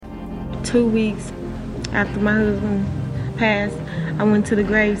2 weeks after my husband passed, I went to the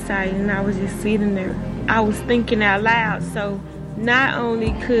gravesite and I was just sitting there. I was thinking out loud, so not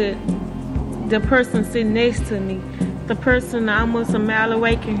only could the person sitting next to me, the person almost a mile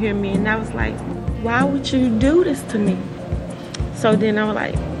away can hear me, and I was like, why would you do this to me? So then I was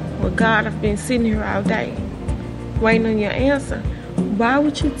like, well, God, I've been sitting here all day waiting on your answer. Why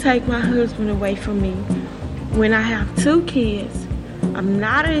would you take my husband away from me when I have 2 kids? I'm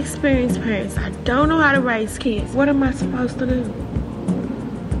not an experienced parent. I don't know how to raise kids. What am I supposed to do?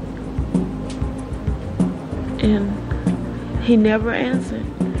 And he never answered.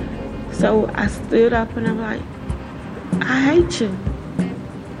 So I stood up and I'm like, I hate you.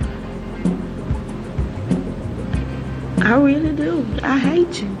 I really do. I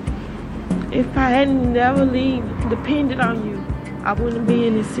hate you. If I hadn't never depended on you, I wouldn't be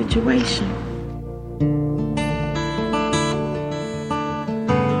in this situation.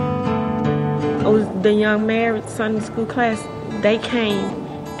 It was the young married Sunday school class. They came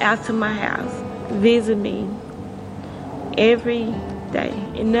out to my house, visit me every day.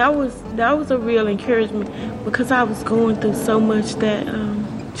 And that was a real encouragement, because I was going through so much that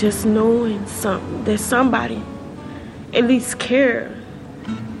just knowing that somebody at least cared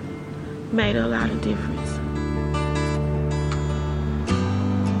made a lot of difference.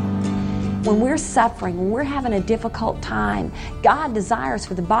 When we're suffering, when we're having a difficult time, God desires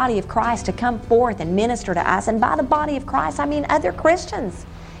for the body of Christ to come forth and minister to us. And by the body of Christ, I mean other Christians.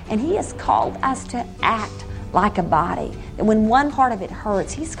 And He has called us to act like a body. That when one part of it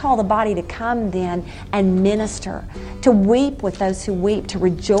hurts, He's called the body to come then and minister, to weep with those who weep, to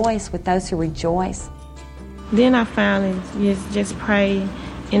rejoice with those who rejoice. Then I finally just prayed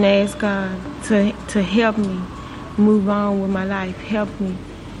and asked God to help me move on with my life, help me.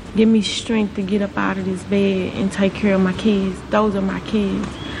 Give me strength to get up out of this bed and take care of my kids. Those are my kids.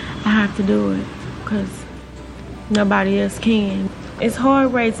 I have to do it because nobody else can. It's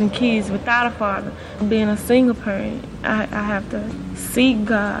hard raising kids without a father. Being a single parent, I have to seek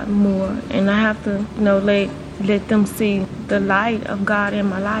God more, and I have to, let them see the light of God in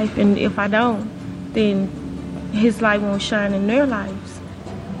my life. And if I don't, then His light won't shine in their lives.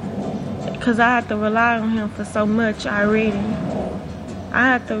 Because I have to rely on Him for so much already. I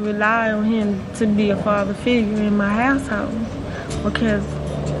have to rely on Him to be a father figure in my household, because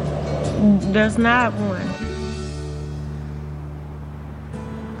there's not one.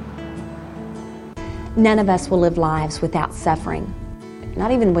 None of us will live lives without suffering,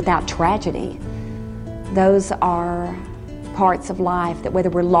 not even without tragedy. Those are parts of life that whether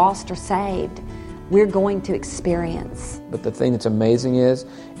we're lost or saved, we're going to experience. But the thing that's amazing is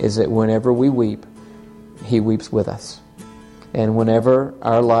that whenever we weep, He weeps with us. And whenever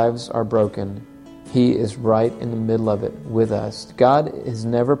our lives are broken, He is right in the middle of it with us. God has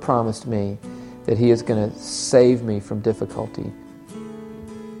never promised me that He is going to save me from difficulty.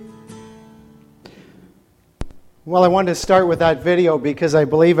 Well, I wanted to start with that video because I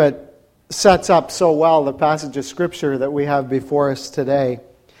believe it sets up so well the passage of Scripture that we have before us today.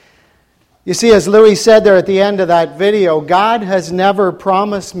 You see, as Louis said there at the end of that video, God has never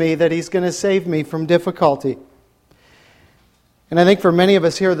promised me that He's going to save me from difficulty. And I think for many of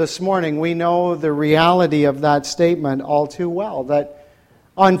us here this morning, we know the reality of that statement all too well. That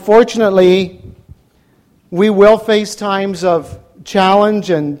unfortunately, we will face times of challenge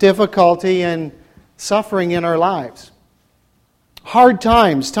and difficulty and suffering in our lives. Hard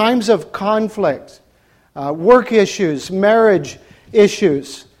times, times of conflict, work issues, marriage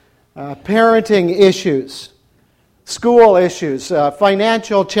issues, parenting issues, school issues,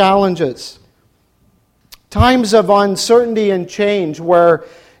 financial challenges. Times of uncertainty and change where,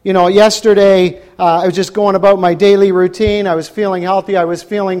 yesterday I was just going about my daily routine. I was feeling healthy. I was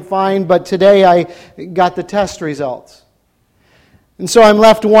feeling fine. But today I got the test results. And so I'm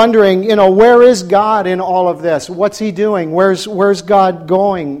left wondering, where is God in all of this? What's He doing? Where's God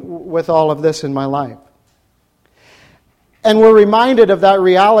going with all of this in my life? And we're reminded of that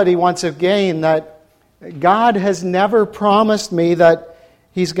reality once again, that God has never promised me that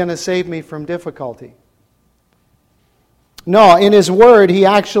He's going to save me from difficulty. No, in His Word, He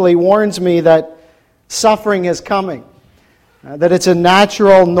actually warns me that suffering is coming, that it's a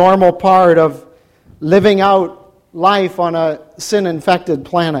natural, normal part of living out life on a sin-infected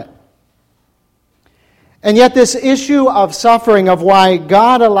planet. And yet this issue of suffering, of why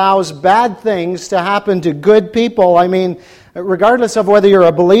God allows bad things to happen to good people, regardless of whether you're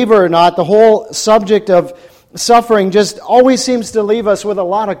a believer or not, the whole subject of suffering just always seems to leave us with a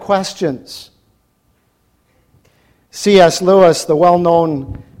lot of questions. C.S. Lewis, the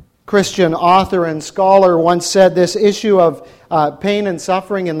well-known Christian author and scholar, once said this issue of pain and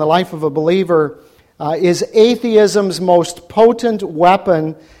suffering in the life of a believer is atheism's most potent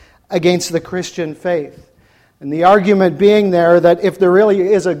weapon against the Christian faith. And the argument being there that if there really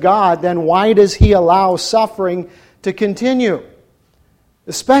is a God, then why does He allow suffering to continue?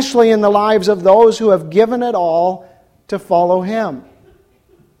 Especially in the lives of those who have given it all to follow Him.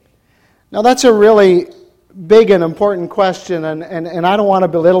 Now that's a really big and important question, and I don't want to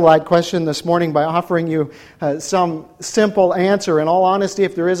belittle that question this morning by offering you some simple answer. In all honesty,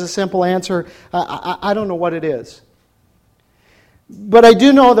 if there is a simple answer, I don't know what it is. But I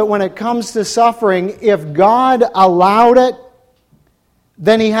do know that when it comes to suffering, if God allowed it,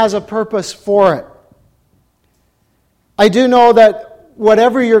 then He has a purpose for it. I do know that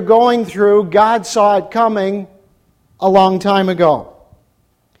whatever you're going through, God saw it coming a long time ago.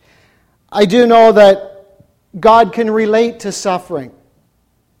 I do know that God can relate to suffering,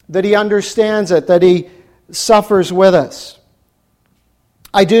 that He understands it, that He suffers with us.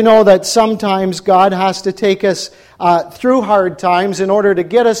 I do know that sometimes God has to take us through hard times in order to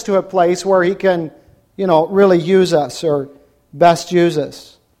get us to a place where He can, really use us or best use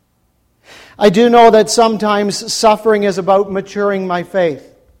us. I do know that sometimes suffering is about maturing my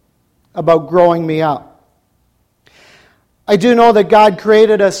faith, about growing me up. I do know that God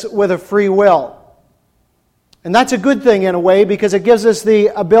created us with a free will. And that's a good thing in a way because it gives us the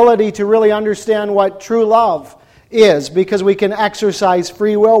ability to really understand what true love is, because we can exercise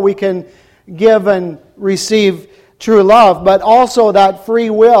free will, we can give and receive true love, but also that free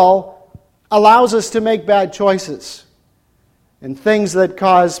will allows us to make bad choices and things that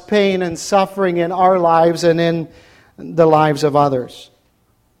cause pain and suffering in our lives and in the lives of others.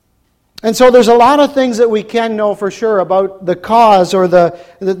 And so there's a lot of things that we can know for sure about the cause or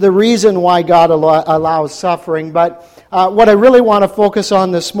the reason why God allows suffering. But what I really want to focus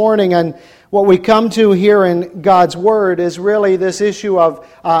on this morning and what we come to here in God's Word is really this issue of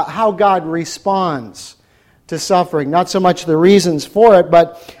how God responds to suffering. Not so much the reasons for it,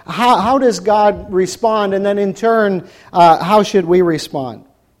 but how does God respond? And then in turn, how should we respond?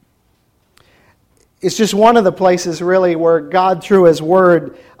 It's just one of the places really where God through His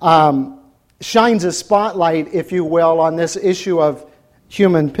Word shines a spotlight, if you will, on this issue of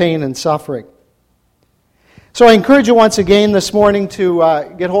human pain and suffering. So I encourage you once again this morning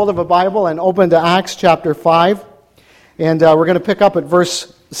to get hold of a Bible and open to Acts chapter 5. And we're going to pick up at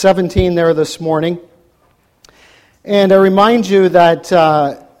verse 17 there this morning. And I remind you that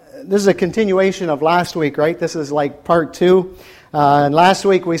this is a continuation of last week, right? This is like part 2. And last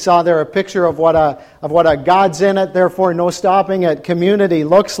week we saw there a picture of what a God's in it, therefore no stopping it community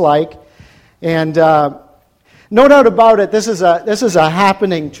looks like. And no doubt about it, this is a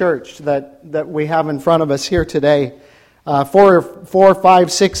happening church that we have in front of us here today. 4,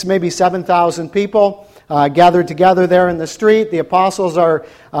 5, 6, maybe 7,000 people gathered together there in the street. The apostles are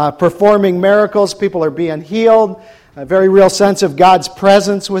performing miracles. People are being healed. A very real sense of God's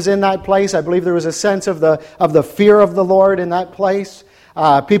presence was in that place. I believe there was a sense of the fear of the Lord in that place.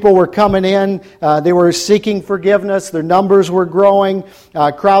 People were coming in. They were seeking forgiveness. Their numbers were growing.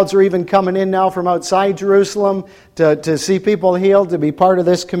 Crowds are even coming in now from outside Jerusalem to see people healed, to be part of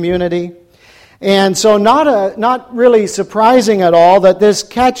this community. And so not really surprising at all that this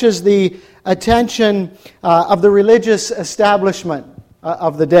catches the attention of the religious establishment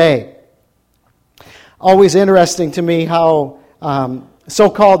of the day. Always interesting to me how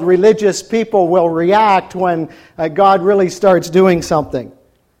so-called religious people will react when God really starts doing something.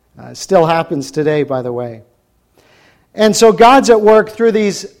 Still happens today, by the way. And so God's at work through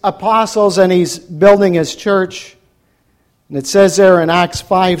these apostles, and He's building His church. And it says there in Acts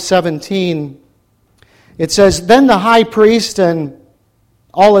 5:17, it says, "Then the high priest and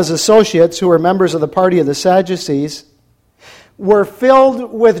all his associates, who were members of the party of the Sadducees, were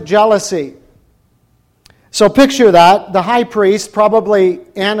filled with jealousy." So picture that, the high priest, probably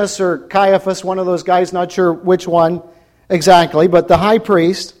Annas or Caiaphas, one of those guys, not sure which one exactly, but the high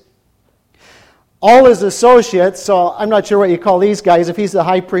priest, all his associates, so I'm not sure what you call these guys. If he's the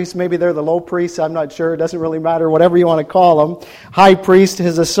high priest, maybe they're the low priests, I'm not sure. It doesn't really matter, whatever you want to call them. High priest,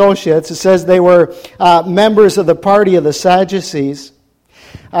 his associates, it says they were members of the party of the Sadducees.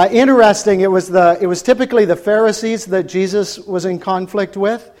 Interesting, it was typically the Pharisees that Jesus was in conflict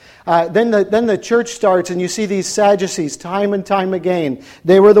with. Then the church starts, and you see these Sadducees time and time again.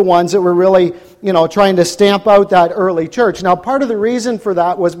 They were the ones that were really, trying to stamp out that early church. Now, part of the reason for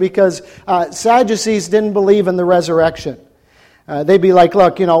that was because Sadducees didn't believe in the resurrection. They'd be like,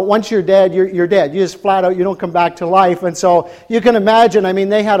 look, once you're dead, you're dead. You just flat out, you don't come back to life. And so you can imagine,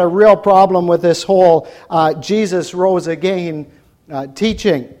 they had a real problem with this whole Jesus rose again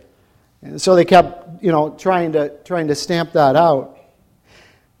teaching. And so they kept trying to stamp that out.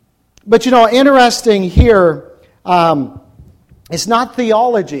 But interesting here, it's not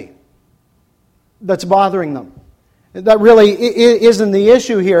theology that's bothering them. That really isn't the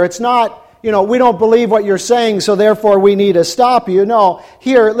issue here. It's not, we don't believe what you're saying, so therefore we need to stop you. No,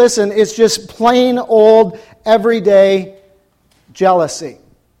 here, listen, it's just plain old, everyday jealousy.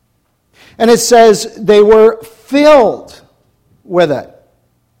 And it says they were filled with it.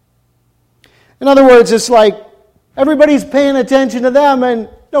 In other words, it's like everybody's paying attention to them and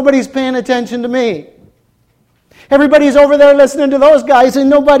nobody's paying attention to me. Everybody's over there listening to those guys and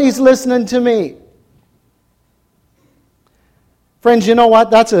nobody's listening to me. Friends, you know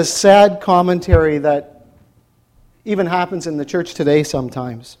what? That's a sad commentary that even happens in the church today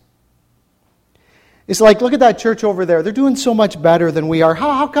sometimes. It's like, look at that church over there. They're doing so much better than we are.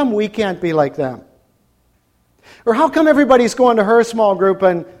 How come we can't be like them? Or how come everybody's going to her small group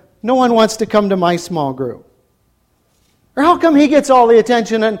and no one wants to come to my small group? Or how come he gets all the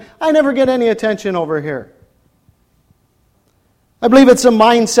attention and I never get any attention over here? I believe it's a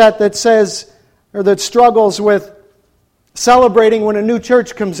mindset that says, or that struggles with celebrating when a new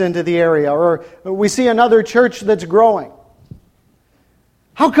church comes into the area, or we see another church that's growing.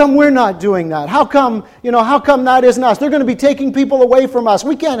 How come we're not doing that? How come that isn't us? They're going to be taking people away from us.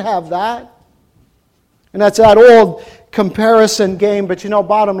 We can't have that. And that's that old comparison game, but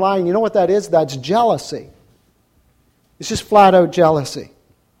bottom line, you know what that is? That's jealousy. It's just flat out jealousy.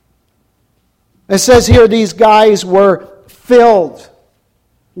 It says here these guys were filled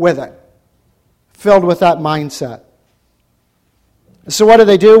with it. Filled with that mindset. So what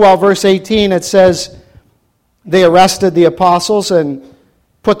do? Well, verse 18, it says they arrested the apostles and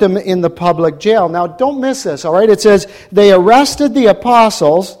put them in the public jail. Now, don't miss this, all right? It says they arrested the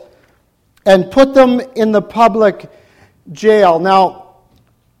apostles and put them in the public jail. Now,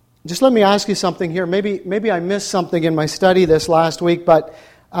 just let me ask you something here. Maybe I missed something in my study this last week, but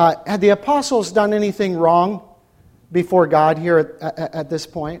had the apostles done anything wrong before God here at this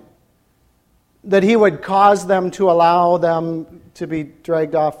point? That he would cause them to allow them to be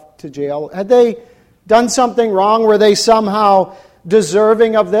dragged off to jail? Had they done something wrong? Were they somehow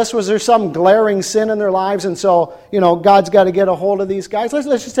deserving of this? Was there some glaring sin in their lives? And so, God's got to get a hold of these guys. Let's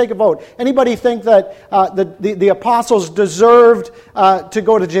just take a vote. Anybody think that the apostles deserved to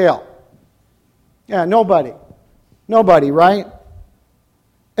go to jail? Yeah, nobody. Nobody, right?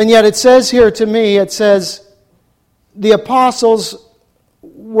 And yet it says here to me, it says the apostles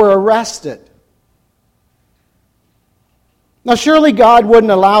were arrested. Now, surely God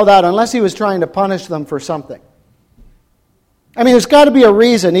wouldn't allow that unless he was trying to punish them for something. I mean, there's got to be a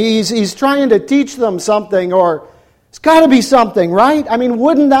reason. He's trying to teach them something, or it's got to be something, right? I mean,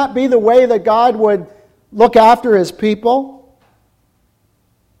 wouldn't that be the way that God would look after his people?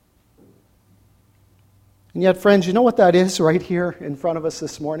 And yet, friends, you know what that is right here in front of us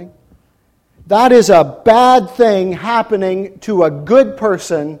this morning? That is a bad thing happening to a good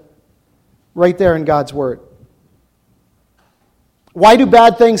person right there in God's Word. Why do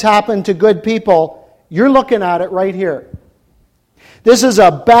bad things happen to good people? You're looking at it right here. This is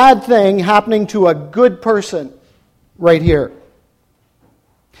a bad thing happening to a good person right here.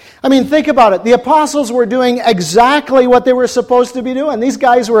 I mean, think about it. The apostles were doing exactly what they were supposed to be doing. These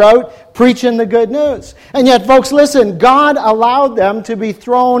guys were out preaching the good news. And yet, folks, listen, God allowed them to be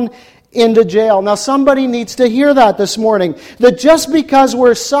thrown into jail. Now, somebody needs to hear that this morning. That just because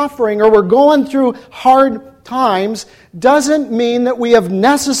we're suffering or we're going through hard times doesn't mean that we have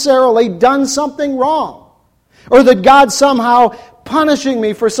necessarily done something wrong, or that God's somehow punishing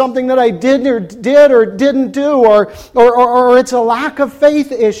me for something that I did or didn't do, or it's a lack of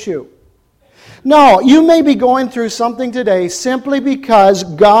faith issue. No, you may be going through something today simply because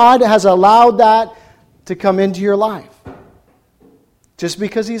God has allowed that to come into your life. Just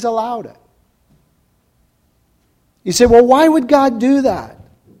because he's allowed it. You say, well, why would God do that?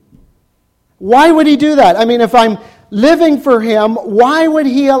 Why would he do that? I mean, if I'm living for him, why would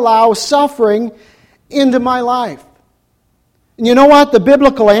he allow suffering into my life? And you know what? The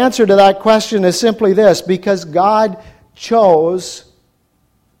biblical answer to that question is simply this: because God chose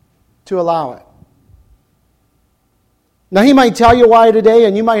to allow it. Now, he might tell you why today,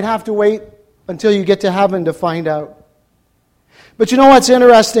 and you might have to wait until you get to heaven to find out. But you know what's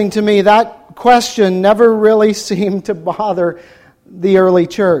interesting to me? That question never really seemed to bother the early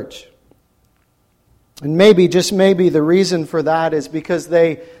church. And maybe, just maybe, the reason for that is because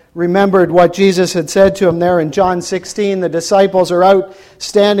they remembered what Jesus had said to them there in John 16. The disciples are out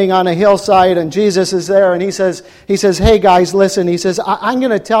standing on a hillside and Jesus is there and he says, hey guys, listen. He says, I'm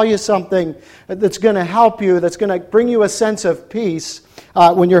going to tell you something that's going to help you, that's going to bring you a sense of peace.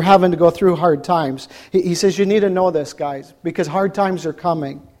 when you're having to go through hard times. He says you need to know this, guys, because hard times are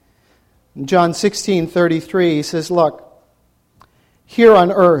coming. In John 16:33, he says, look, here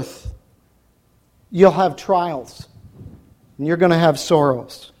on earth, you'll have trials, and you're going to have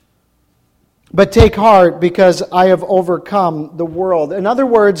sorrows. But take heart, because I have overcome the world. In other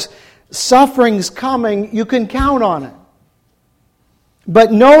words, suffering's coming, you can count on it.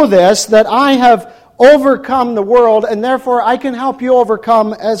 But know this, that I have overcome the world, and therefore I can help you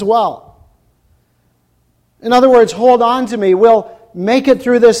overcome as well. In other words, hold on to me. We'll make it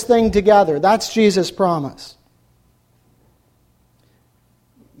through this thing together. That's Jesus' promise.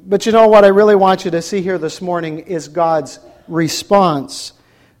 But you know what I really want you to see here this morning is God's response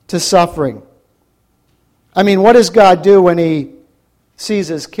to suffering. I mean, what does God do when He sees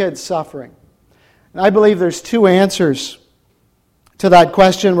His kids suffering? And I believe there's two answers to that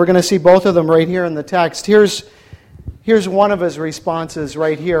question. We're going to see both of them right here in the text. Here's one of His responses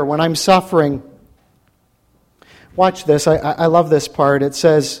right here. When I'm suffering, watch this. I love this part. It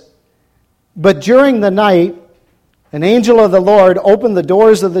says, but during the night, an angel of the Lord opened the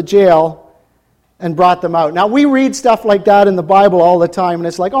doors of the jail and brought them out. Now, we read stuff like that in the Bible all the time, and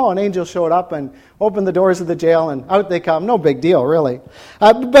it's like, oh, an angel showed up and opened the doors of the jail, and out they come. No big deal, really.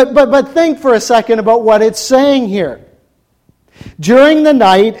 But think for a second about what it's saying here. During the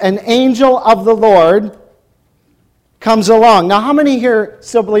night, an angel of the Lord comes along. Now, how many here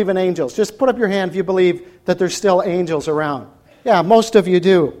still believe in angels? Just put up your hand if you believe that there's still angels around. Yeah, most of you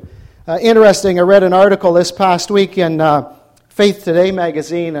do. Interesting, I read an article this past week in Faith Today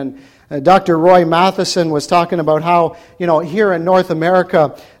magazine, and Dr. Roy Matheson was talking about how, here in North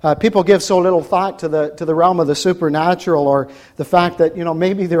America, people give so little thought to the realm of the supernatural, or the fact that,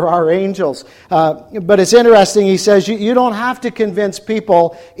 maybe there are angels. But it's interesting, he says, you don't have to convince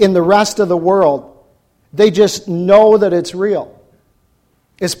people in the rest of the world. They just know that it's real.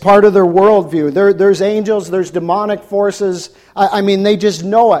 It's part of their worldview. There's angels, there's demonic forces. They just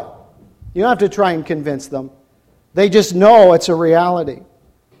know it. You don't have to try and convince them. They just know it's a reality.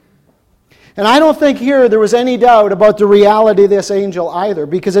 And I don't think here there was any doubt about the reality of this angel either,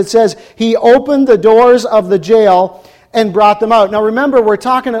 because it says he opened the doors of the jail and brought them out. Now remember, we're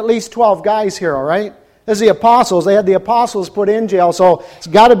talking at least 12 guys here, all right? There's the apostles. They had the apostles put in jail, so it's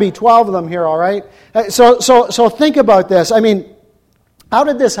got to be 12 of them here, all right? So think about this. How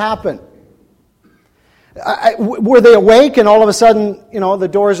did this happen? Were they awake and all of a sudden, the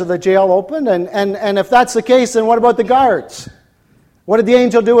doors of the jail opened? And if that's the case, then what about the guards? What did the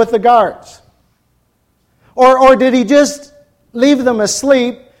angel do with the guards? Or did he just leave them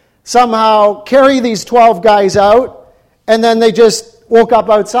asleep, somehow carry these 12 guys out, and then they just woke up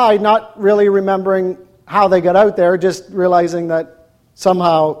outside, not really remembering how they got out there, just realizing that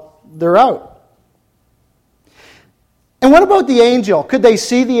somehow they're out? And what about the angel? Could they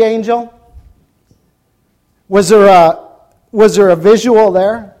see the angel? Was there a visual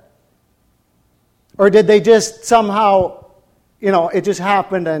there? Or did they just somehow, it just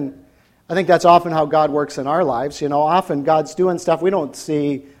happened? And I think that's often how God works in our lives. Often God's doing stuff. We don't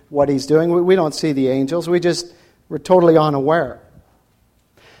see what He's doing. We don't see the angels. We're totally unaware.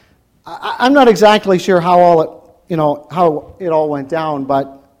 I'm not exactly sure how it all went down,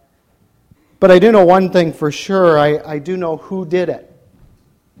 but I do know one thing for sure. I do know who did it.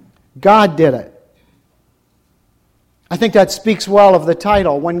 God did it. I think that speaks well of the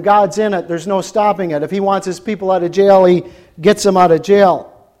title. When God's in it, there's no stopping it. If He wants His people out of jail, He gets them out of jail.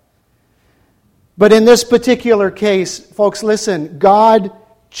 But in this particular case, folks, listen, God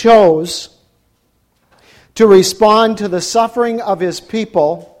chose to respond to the suffering of His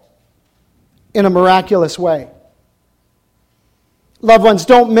people in a miraculous way. Loved ones,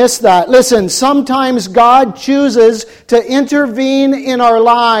 don't miss that. Listen, sometimes God chooses to intervene in our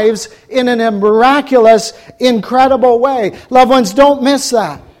lives in a miraculous, incredible way. Loved ones, don't miss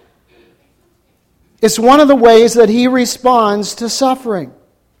that. It's one of the ways that He responds to suffering.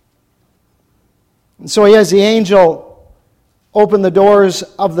 And so He has the angel open the doors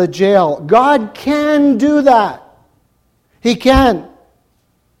of the jail. God can do that. He can.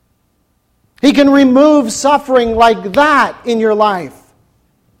 He can remove suffering like that in your life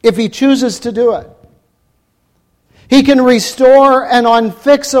if He chooses to do it. He can restore an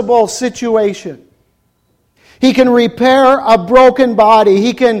unfixable situation. He can repair a broken body.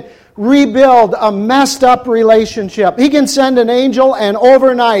 He can rebuild a messed up relationship. He can send an angel, and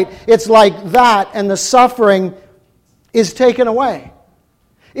overnight it's like that, and the suffering is taken away.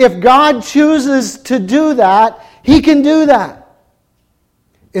 If God chooses to do that, He can do that.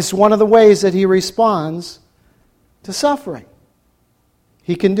 It's one of the ways that He responds to suffering.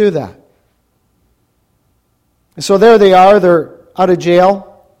 He can do that. And so there they are. They're out of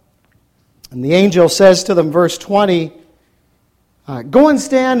jail. And the angel says to them, verse 20, go and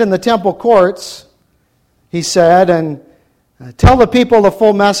stand in the temple courts, he said, and tell the people the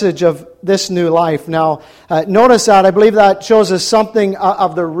full message of this new life. Now, notice that. I believe that shows us something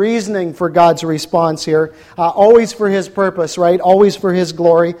of the reasoning for God's response here. Always for His purpose, right? Always for His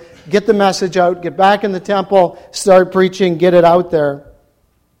glory. Get the message out. Get back in the temple. Start preaching. Get it out there.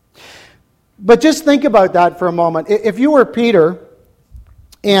 But just think about that for a moment. If you were Peter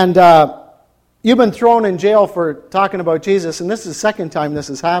and you've been thrown in jail for talking about Jesus, and this is the second time this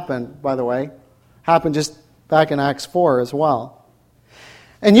has happened, by the way. Happened just back in Acts 4 as well.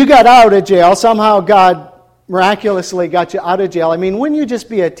 And you got out of jail. Somehow God miraculously got you out of jail. I mean, wouldn't you just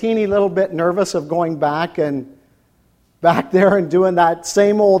be a teeny little bit nervous of going back there and doing that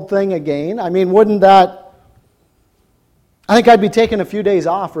same old thing again? I mean, wouldn't that... I think I'd be taking a few days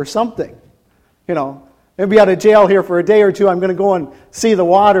off or something. You know, maybe out of jail here for a day or two. I'm going to go and see the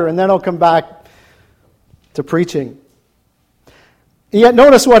water, and then I'll come back to preaching. Yet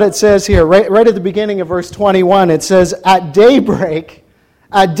notice what it says here, right at the beginning of verse 21. It says, at daybreak,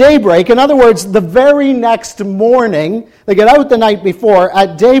 in other words, the very next morning, they get out the night before,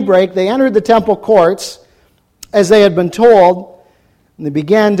 at daybreak, they entered the temple courts as they had been told, and they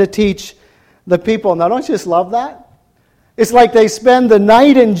began to teach the people. Now, don't you just love that? It's like they spend the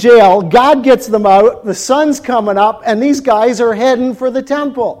night in jail, God gets them out, the sun's coming up, and these guys are heading for the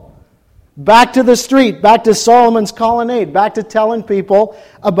temple. Back to the street, back to Solomon's colonnade, back to telling people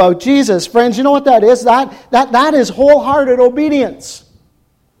about Jesus. Friends, you know what that is? That is wholehearted obedience.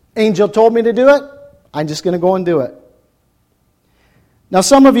 Angel told me to do it. I'm just going to go and do it. Now,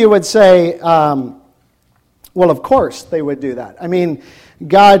 some of you would say, well, of course they would do that. I mean,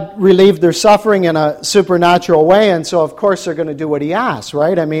 God relieved their suffering in a supernatural way, and so of course they're going to do what He asks,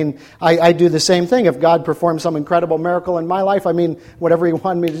 right? I mean, I do the same thing. If God performed some incredible miracle in my life, I mean, whatever He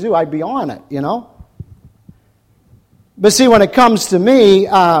wanted me to do, I'd be on it, you know? But see, when it comes to me,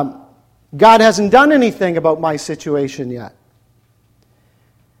 God hasn't done anything about my situation yet.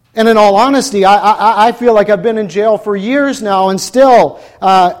 And in all honesty, I feel like I've been in jail for years now, and still,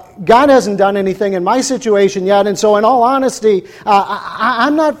 God hasn't done anything in my situation yet. And so in all honesty,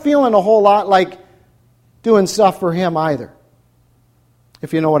 I'm not feeling a whole lot like doing stuff for Him either,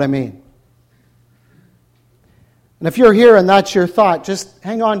 if you know what I mean. And if you're here and that's your thought, just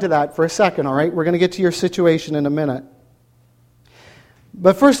hang on to that for a second, all right? We're going to get to your situation in a minute.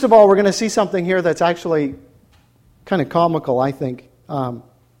 But first of all, we're going to see something here that's actually kind of comical, I think.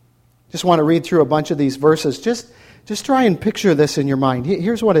 Just want to read through a bunch of these verses. Just try and picture this in your mind.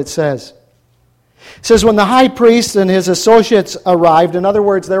 Here's what it says. It says, when the high priest and his associates arrived, in other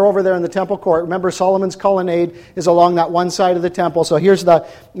words, they're over there in the temple court. Remember, Solomon's colonnade is along that one side of the temple. So here's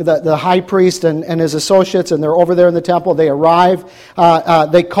the high priest and his associates, and they're over there in the temple. They arrive.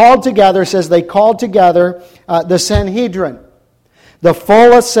 They called together, the Sanhedrin, the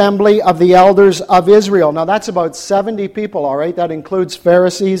full assembly of the elders of Israel. Now that's about 70 people, all right? That includes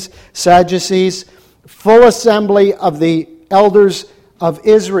Pharisees, Sadducees, full assembly of the elders of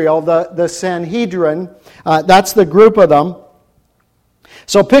Israel, the Sanhedrin. That's the group of them.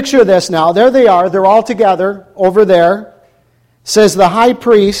 So picture this now. There they are. They're all together over there. Says the high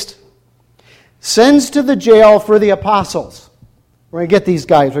priest sends to the jail for the apostles. We're going to get these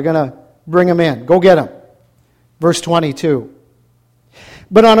guys. We're going to bring them in. Go get them. Verse 22.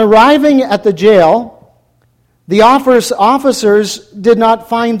 But on arriving at the jail, the officers did not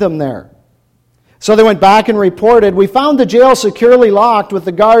find them there. So they went back and reported, we found the jail securely locked with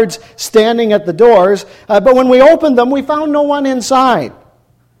the guards standing at the doors, but when we opened them, we found no one inside.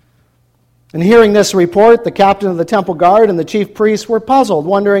 And hearing this report, the captain of the temple guard and the chief priests were puzzled,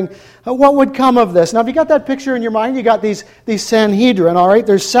 wondering what would come of this. Now, if you got that picture in your mind, you got these Sanhedrin, all right?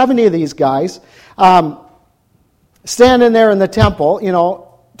 There's 70 of these guys. Standing there in the temple, you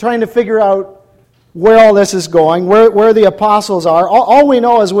know, trying to figure out where all this is going, where the apostles are. All we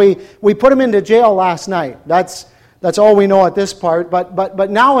know is we put them into jail last night. That's all we know at this part.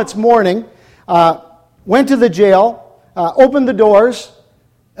 But now it's morning. Went to the jail, opened the doors.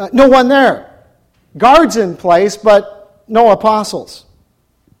 No one there. Guards in place, but no apostles.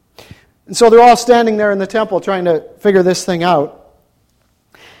 And so they're all standing there in the temple trying to figure this thing out.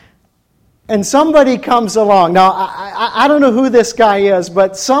 And somebody comes along. Now, I don't know who this guy is,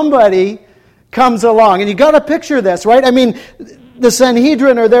 but somebody comes along. And you got to picture this, right? I mean, the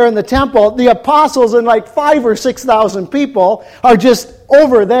Sanhedrin are there in the temple. The apostles and like 5,000 or 6,000 people are just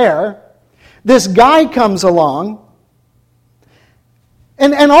over there. This guy comes along.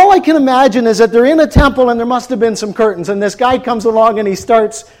 And all I can imagine is that they're in a temple and there must have been some curtains. And this guy comes along and he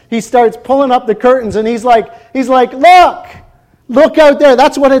starts pulling up the curtains and he's like, Look out there.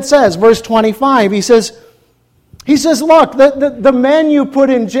 That's what it says. Verse 25. He says, look, the men you put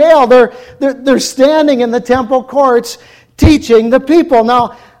in jail, they're standing in the temple courts teaching the people.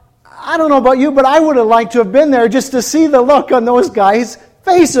 Now, I don't know about you, but I would have liked to have been there just to see the look on those guys'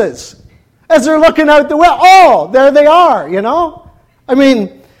 faces as they're looking out the window. Oh, there they are, you know? I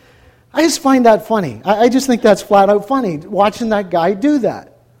mean, I just find that funny. I just think that's flat out funny, watching that guy do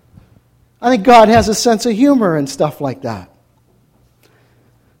that. I think God has a sense of humor and stuff like that.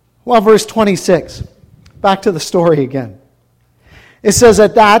 Well, verse 26. Back to the story again. It says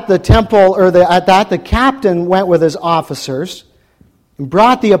the captain went with his officers and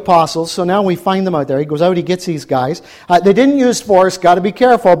brought the apostles. So now we find them out there. He goes out, he gets these guys. They didn't use force. Got to be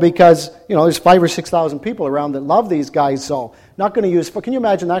careful because, there's 5,000 or 6,000 people around that love these guys. So not going to use force. Can you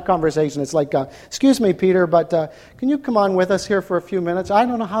imagine that conversation? It's like, excuse me, Peter, but can you come on with us here for a few minutes? I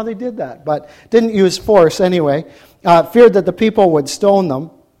don't know how they did that, but didn't use force anyway. Feared that the people would stone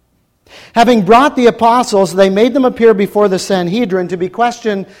them. Having brought the apostles, they made them appear before the Sanhedrin to be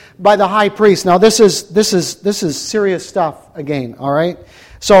questioned by the high priest. Now, this is serious stuff again, all right?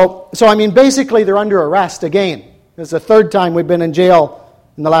 So I mean, basically, they're under arrest again. It's the third time we've been in jail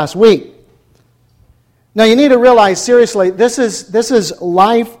in the last week. Now, you need to realize, seriously, this is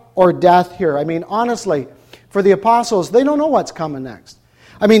life or death here. I mean, honestly, for the apostles, they don't know what's coming next.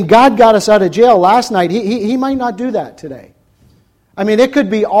 I mean, God got us out of jail last night. He might not do that today. I mean, it could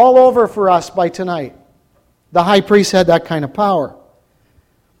be all over for us by tonight. The high priest had that kind of power.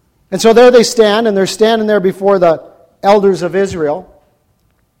 And so there they stand, and they're standing there before the elders of Israel.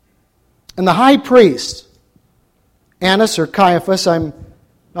 And the high priest, Annas or Caiaphas, I'm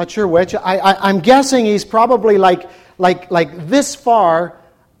not sure which, I'm guessing he's probably like this far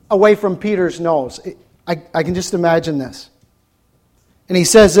away from Peter's nose. I can just imagine this. And he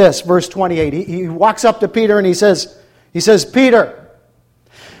says this, verse 28. He walks up to Peter and he says, Peter,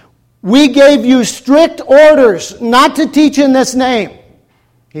 we gave you strict orders not to teach in this name,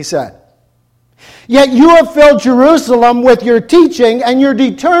 he said. Yet you have filled Jerusalem with your teaching, and you're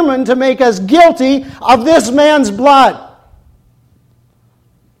determined to make us guilty of this man's blood.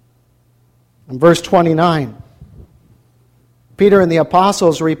 In verse 29, Peter and the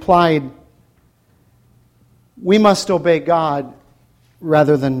apostles replied, we must obey God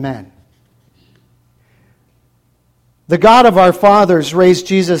rather than men. The God of our fathers raised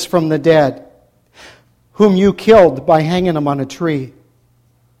Jesus from the dead, whom you killed by hanging him on a tree.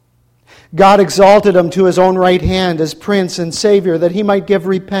 God exalted him to his own right hand as Prince and Savior, that he might give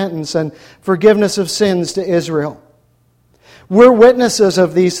repentance and forgiveness of sins to Israel. We're witnesses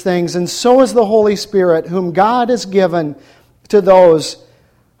of these things, and so is the Holy Spirit, whom God has given to those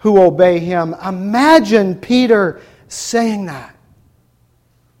who obey him. Imagine Peter saying that.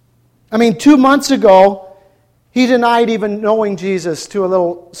 I mean, 2 months ago, he denied even knowing Jesus to a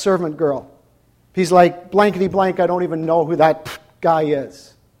little servant girl. He's like, blankety blank, I don't even know who that guy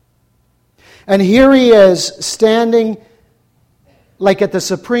is. And here he is standing like at the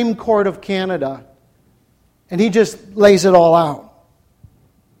Supreme Court of Canada, and he just lays it all out.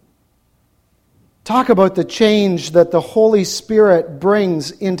 Talk about the change that the Holy Spirit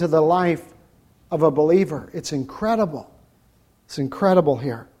brings into the life of a believer. It's incredible. It's incredible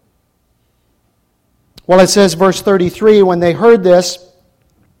here. Well, it says, verse 33, when they heard this,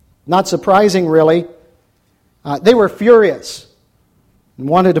 not surprising really, they were furious and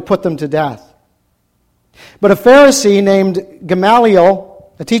wanted to put them to death. But a Pharisee named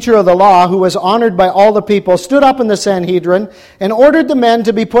Gamaliel, a teacher of the law, who was honored by all the people, stood up in the Sanhedrin and ordered the men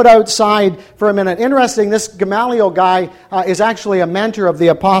to be put outside for a minute. Interesting, this Gamaliel guy is actually a mentor of the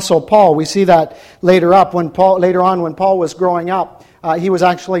Apostle Paul. We see that later on when Paul was growing up. He was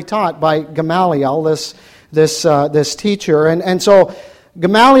actually taught by Gamaliel, this teacher. And so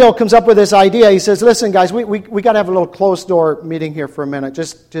Gamaliel comes up with this idea. He says, listen, guys, we got to have a little closed-door meeting here for a minute.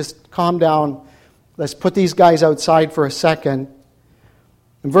 Just calm down. Let's put these guys outside for a second.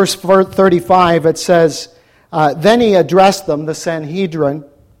 In verse 35, it says, then he addressed them, the Sanhedrin.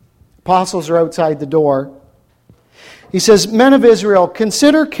 Apostles are outside the door. He says, men of Israel,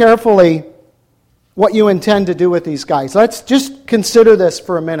 consider carefully what you intend to do with these guys. Let's just consider this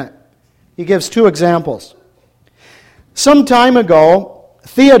for a minute. He gives 2 examples. Some time ago,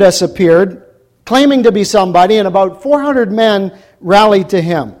 Theudas appeared, claiming to be somebody, and about 400 men rallied to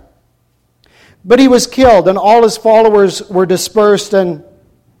him. But he was killed, and all his followers were dispersed, and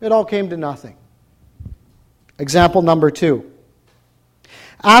it all came to nothing. Example number 2.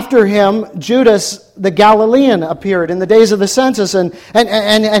 After him, Judas the Galilean appeared in the days of the census,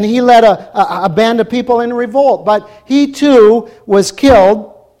 and he led a band of people in revolt. But he too was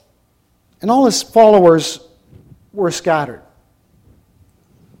killed, and all his followers were scattered.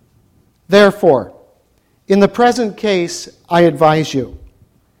 Therefore, in the present case, I advise you,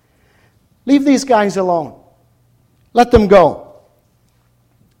 leave these guys alone. Let them go.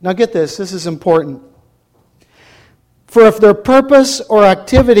 Now get this is important. For if their purpose or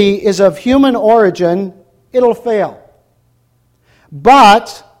activity is of human origin, it'll fail.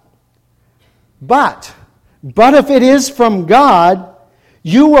 But if it is from God,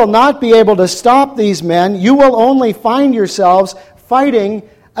 you will not be able to stop these men. You will only find yourselves fighting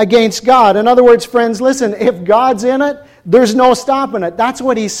against God. In other words, friends, listen, if God's in it, there's no stopping it. That's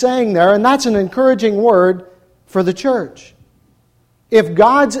what he's saying there, and that's an encouraging word for the church. If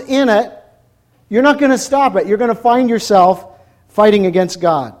God's in it, you're not going to stop it. You're going to find yourself fighting against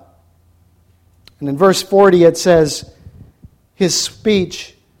God. And in verse 40 it says, his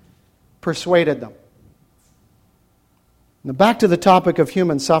speech persuaded them. Now back to the topic of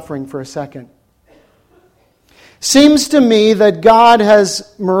human suffering for a second. Seems to me that God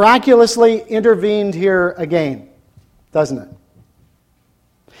has miraculously intervened here again, doesn't it?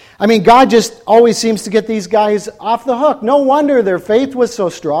 I mean, God just always seems to get these guys off the hook. No wonder their faith was so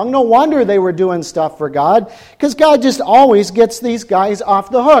strong. No wonder they were doing stuff for God, because God just always gets these guys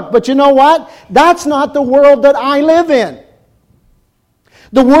off the hook. But you know what? That's not the world that I live in.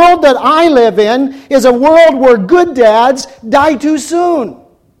 The world that I live in is a world where good dads die too soon.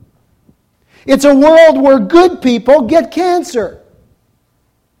 It's a world where good people get cancer.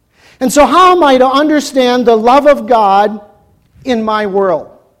 And so how am I to understand the love of God in my world?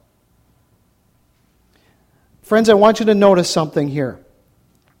 Friends, I want you to notice something here.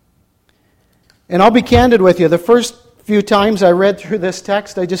 And I'll be candid with you. The first few times I read through this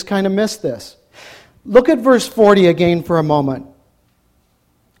text, I just kind of missed this. Look at verse 40 again for a moment.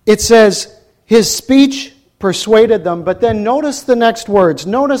 It says, his speech persuaded them, but then notice the next words.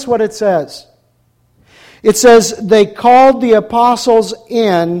 Notice what it says. It says, they called the apostles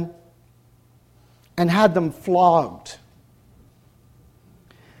in and had them flogged.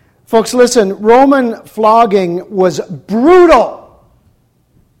 Folks, listen, Roman flogging was brutal.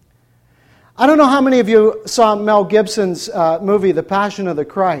 I don't know how many of you saw Mel Gibson's movie, The Passion of the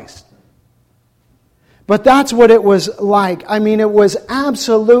Christ. But that's what it was like. I mean, it was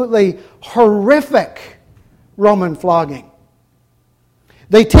absolutely horrific, Roman flogging.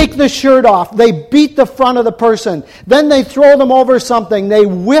 They take the shirt off. They beat the front of the person. Then they throw them over something. They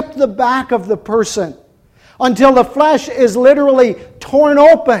whip the back of the person until the flesh is literally torn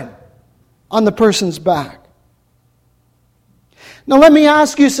open on the person's back. Now let me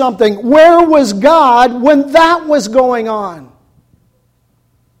ask you something. Where was God when that was going on?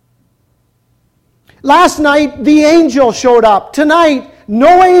 Last night, the angel showed up. Tonight,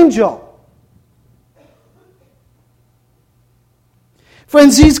 no angel.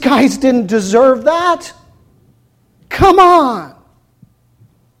 Friends, these guys didn't deserve that. Come on.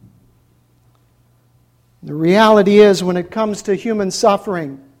 The reality is, when it comes to human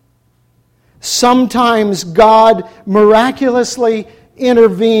suffering, sometimes God miraculously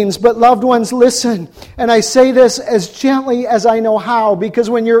intervenes. But loved ones, listen, and I say this as gently as I know how, because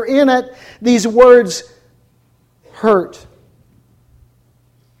when you're in it, these words hurt.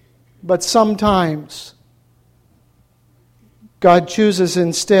 But sometimes God chooses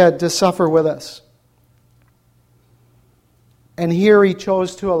instead to suffer with us. And here He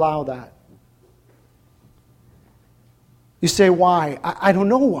chose to allow that. You say, why? I don't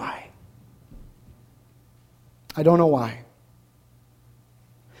know why. I don't know why.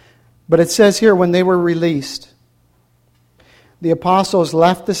 But it says here, when they were released, the apostles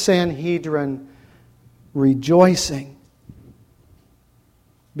left the Sanhedrin rejoicing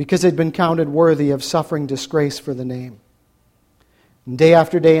because they'd been counted worthy of suffering disgrace for the name. And day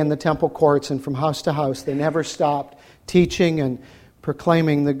after day in the temple courts and from house to house, they never stopped teaching and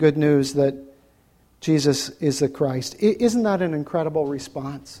proclaiming the good news that Jesus is the Christ. Isn't that an incredible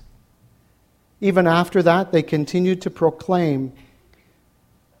response? Even after that, they continued to proclaim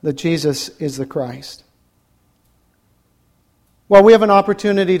that Jesus is the Christ. Well, we have an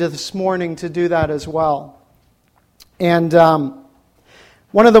opportunity this morning to do that as well. And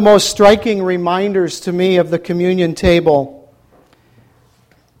one of the most striking reminders to me of the communion table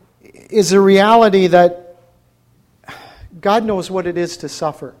is the reality that God knows what it is to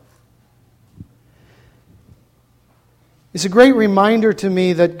suffer. It's a great reminder to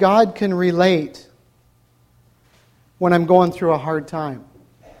me that God can relate when I'm going through a hard time.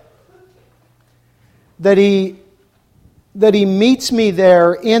 That He meets me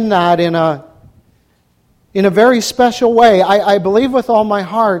there in that in a very special way. I believe with all my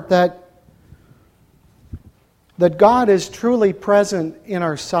heart that God is truly present in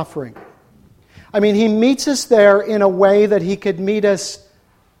our suffering. I mean, He meets us there in a way that He could meet us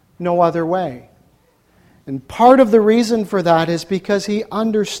no other way. And part of the reason for that is because He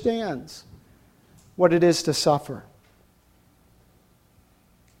understands what it is to suffer.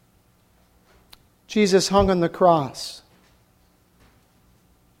 Jesus hung on the cross,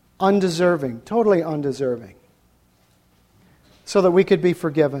 undeserving, totally undeserving, so that we could be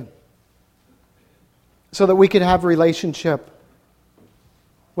forgiven, so that we could have relationship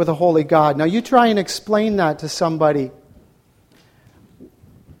with a holy God. Now you try and explain that to somebody.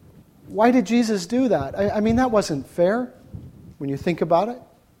 Why did Jesus do that? I mean, that wasn't fair when you think about it.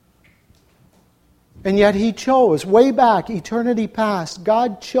 And yet He chose, way back, eternity past,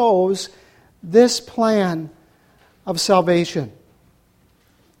 God chose this plan of salvation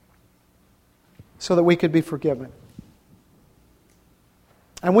so that we could be forgiven.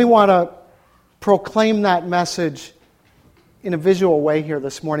 And we want to proclaim that message in a visual way here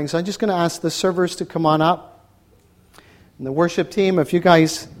this morning. So I'm just going to ask the servers to come on up. And the worship team, if you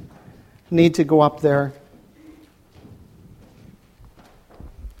guys need to go up there.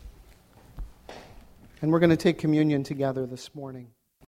 And we're going to take communion together this morning.